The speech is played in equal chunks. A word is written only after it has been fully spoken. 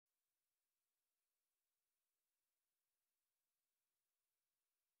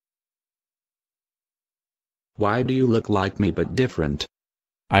Why do you look like me but different?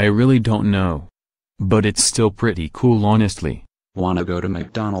 I really don't know. But it's still pretty cool, honestly. Wanna go to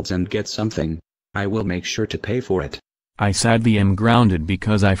McDonald's and get something? I will make sure to pay for it. I sadly am grounded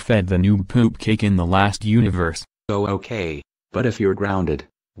because I fed the noob poop cake in the last universe. Oh okay, but if you're grounded,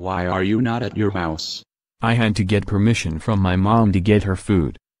 why are you not at your house? I had to get permission from my mom to get her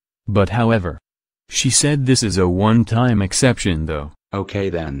food. But however, she said this is a one-time exception though. Okay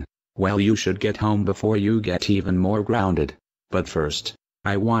then. Well, you should get home before you get even more grounded. But first,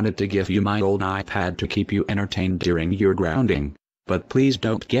 I wanted to give you my old iPad to keep you entertained during your grounding. But please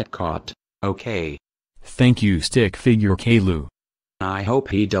don't get caught, okay? Thank you, stick figure Caillou. I hope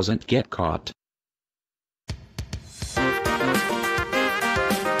he doesn't get caught.